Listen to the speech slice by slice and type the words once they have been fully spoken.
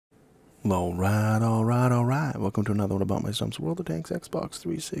Alright, alright, alright. Welcome to another one about MyStump's World of Tanks Xbox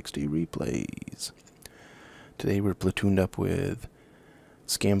 360 replays. Today we're platooned up with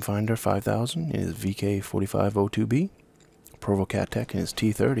Scam Finder 5000 in his VK4502B, Provocat in his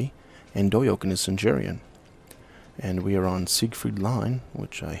T30, and Doyok in his Centurion. And we are on Sigfried line,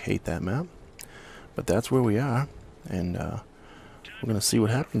 which I hate that map. But that's where we are, and we're going to see what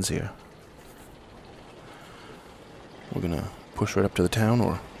happens here. We're going to push right up to the town,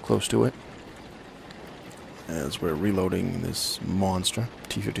 or close to it, as we're reloading this monster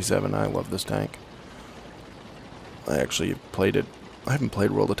T57. I love this tank. I actually played it. I haven't played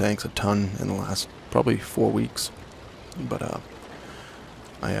World of Tanks a ton in the last probably 4 weeks, but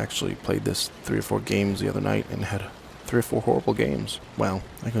I actually played this 3 or 4 games the other night and had 3 or 4 horrible games. Well,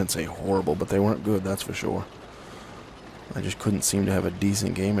 I couldn't say horrible, but they weren't good, that's for sure. I just couldn't seem to have a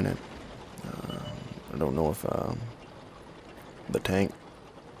decent game in it. I don't know if the tank,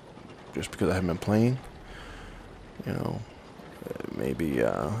 just because I haven't been playing, you know, maybe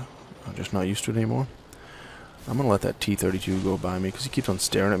I'm just not used to it anymore. I'm going to let that T32 go by me because he keeps on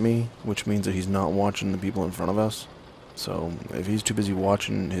staring at me, which means that he's not watching the people in front of us. So if he's too busy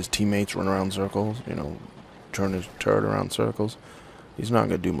watching his teammates run around circles, you know, turn his turret around circles, he's not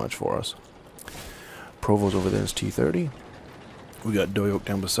going to do much for us. Provo's over there in his T30. We got Doyok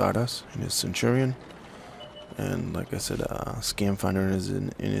down beside us in his Centurion. And like I said, Scam Finder is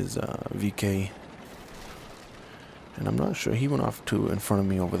in his VK. And I'm not sure, he went off to in front of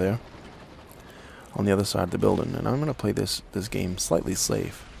me over there on the other side of the building. And I'm going to play this game slightly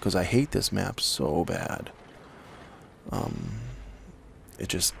safe because I hate this map so bad. It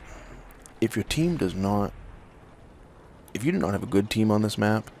just, if your team does not, if you do not have a good team on this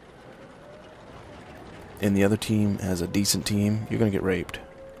map and the other team has a decent team, you're going to get raped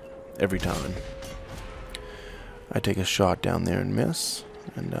every time. I take a shot down there and miss,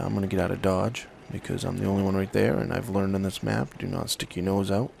 and I'm going to get out of dodge because I'm the only one right there, and I've learned on this map, do not stick your nose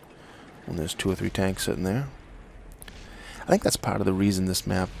out when there's 2 or 3 tanks sitting there. I think that's part of the reason this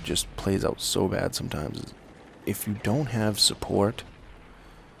map just plays out so bad sometimes. Is if you don't have support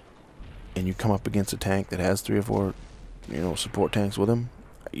and you come up against a tank that has 3 or 4, you know, support tanks with him,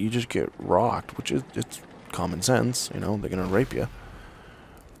 you just get rocked, which is it's common sense, you know, they're going to rape you.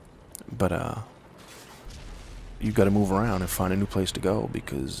 But you've got to move around and find a new place to go,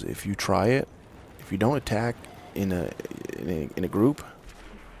 because if you try it, if you don't attack in a group,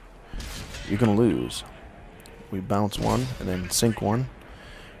 you're gonna lose. We bounce one and then sink one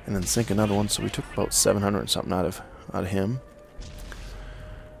and then sink another one, so we took about 700 and something out of him.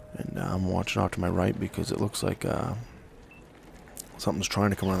 And I'm watching off to my right because it looks like something's trying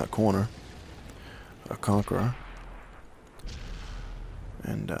to come around that corner, a Conqueror.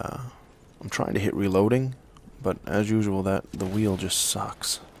 And I'm trying to hit reloading, but as usual, the wheel just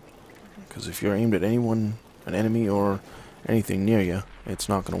sucks. Because if you're aimed at anyone, an enemy or anything near you, it's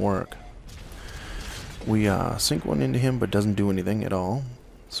not going to work. We sink one into him, but doesn't do anything at all.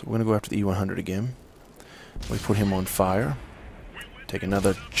 So we're going to go after the E100 again. We put him on fire. Take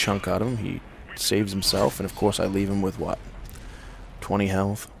another chunk out of him. He saves himself, and of course I leave him with what? 20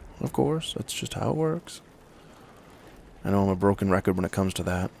 health. Of course, that's just how it works. I know I'm a broken record when it comes to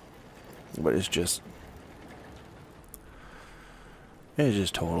that, but it's just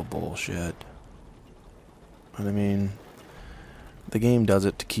total bullshit. And I mean, the game does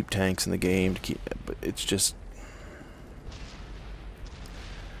it to keep tanks in the game, but it's just,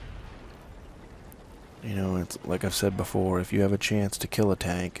 you know, it's like I've said before, if you have a chance to kill a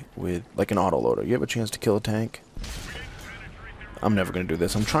tank with, like an autoloader, you have a chance to kill a tank. I'm never going to do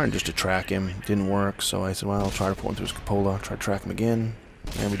this. I'm trying just to track him. It didn't work, so I said, well, I'll try to put one through his cupola, try to track him again,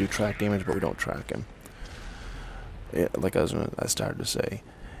 and we do track damage, but we don't track him. Like I started to say,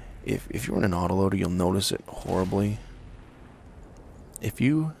 if you're in an autoloader, you'll notice it horribly. If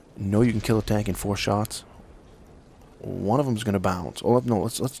you know you can kill a tank in 4 shots, one of them's going to bounce. Oh no,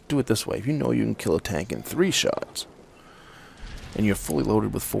 let's do it this way. If you know you can kill a tank in 3 shots, and you're fully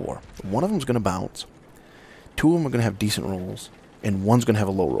loaded with 4, one of them's going to bounce, 2 of them are going to have decent rolls, and one's going to have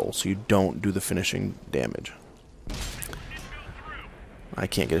a low roll, so you don't do the finishing damage. I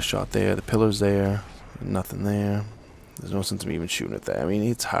can't get a shot there. The pillar's there. Nothing there. There's no sense in me even shooting at that. I mean,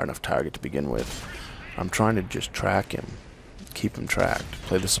 it's a hard enough target to begin with. I'm trying to just track him, keep him tracked,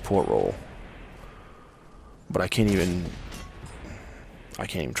 play the support role. But I can't even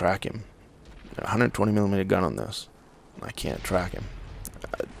track him. 120mm gun on this. I can't track him.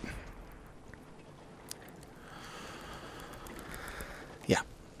 Yeah.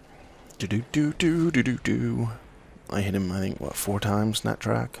 Do. I hit him, I think, what, 4 times in that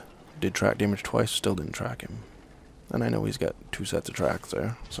track? Did track damage twice, still didn't track him. And I know he's got 2 sets of tracks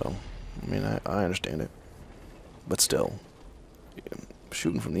there, so I mean, I understand it. But still,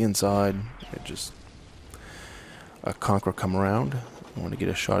 shooting from the inside, it just... A Conqueror come around. I want to get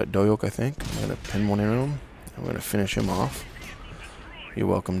a shot at Doyok, I think. I'm going to pin one into him. I'm going to finish him off. You're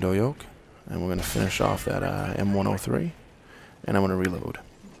welcome, Doyok. And we're going to finish off that M103. And I'm going to reload,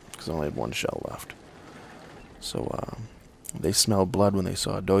 because I only had one shell left. So, they smelled blood when they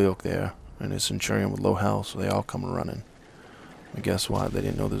saw Doyok there, and his Centurion with low health, so they all come running. And guess what? They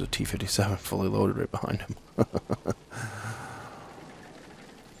didn't know there's a T57 fully loaded right behind him.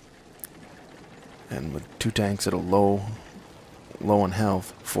 And with 2 tanks that are low on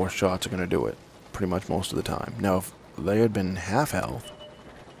health, 4 shots are going to do it. Pretty much most of the time. Now, if they had been half health,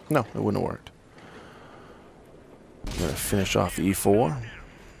 no, it wouldn't have worked. I'm going to finish off the E4.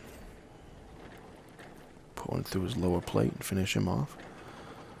 Put one through his lower plate and finish him off.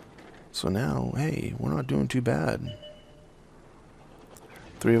 So now, hey, we're not doing too bad.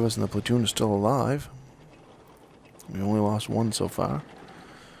 3 of us in the platoon are still alive. We only lost 1 so far.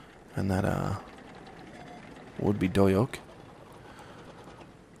 And that, would be Doyok.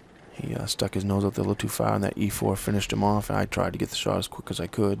 He stuck his nose out there a little too far, and that E4 finished him off. I tried to get the shot as quick as I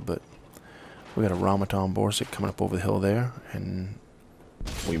could, but we got a Ramaton Borsuk coming up over the hill there, and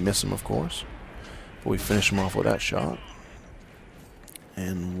we miss him, of course. But we finish him off with that shot.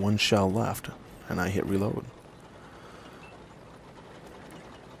 And 1 shell left, and I hit reload.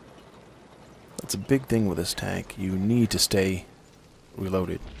 That's a big thing with this tank. You need to stay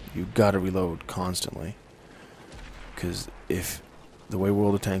reloaded. You gotta reload constantly. Because if the way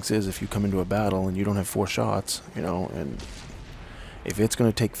World of Tanks is, if you come into a battle and you don't have 4 shots, you know, and if it's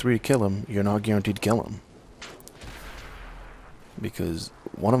going to take 3 to kill him, you're not guaranteed to kill him. Because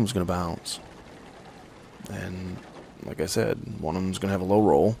one of them's going to bounce. And like I said, one of them's going to have a low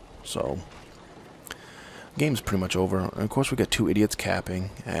roll, so game's pretty much over. And of course we got 2 idiots capping,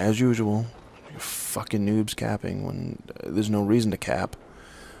 as usual. You're fucking noobs capping when there's no reason to cap.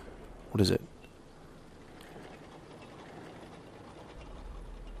 What is it?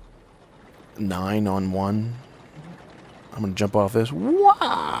 9 on 1. I'm gonna jump off this.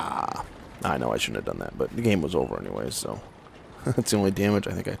 Wah! I know I shouldn't have done that, but the game was over anyways, so that's the only damage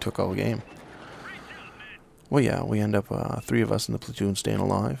I think I took all game. Well, yeah, we end up 3 of us in the platoon staying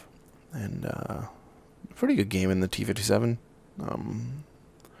alive, and pretty good game in the T57.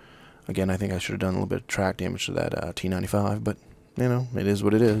 Again, I think I should have done a little bit of track damage to that T95, but you know, it is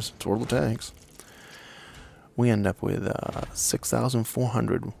what it is. It's World of Tanks. We end up with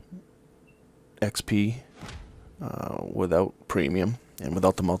 6,400 XP without premium and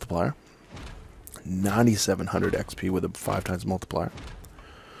without the multiplier. 9,700 XP with a 5 times multiplier.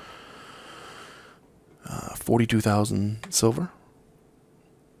 42,000 silver.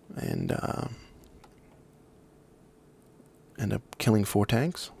 And end up killing 4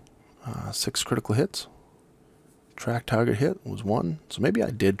 tanks. 6 critical hits. Track target hit was 1. So maybe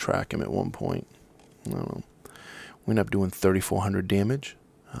I did track him at one point. I don't know. We ended up doing 3,400 damage.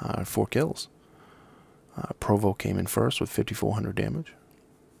 4 kills. Provo came in first with 5,400 damage.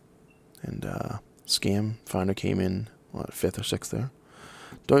 And Scam Finder came in, what, 5th or 6th there.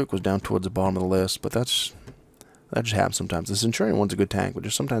 Doyok was down towards the bottom of the list, but that just happens sometimes. The Centurion one's a good tank, but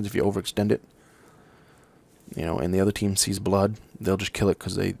just sometimes if you overextend it, you know, and the other team sees blood, they'll just kill it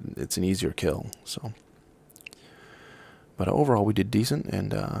because it's an easier kill. So, but overall we did decent,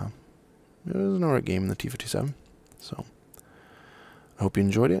 and it was an alright game in the T57. So I hope you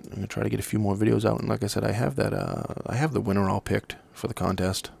enjoyed it. I'm gonna try to get a few more videos out, and like I said, I have that I have the winner all picked for the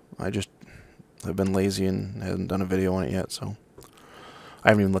contest. I've been lazy and haven't done a video on it yet, so I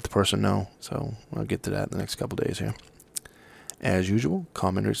haven't even let the person know. So I'll get to that in the next couple days here. As usual,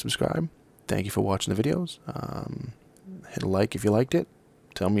 comment or subscribe. Thank you for watching the videos. Hit a like if you liked it.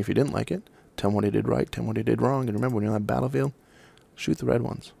 Tell me if you didn't like it. Tell me what I did right. Tell me what I did wrong. And remember, when you're on that battlefield, shoot the red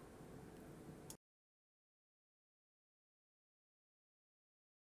ones.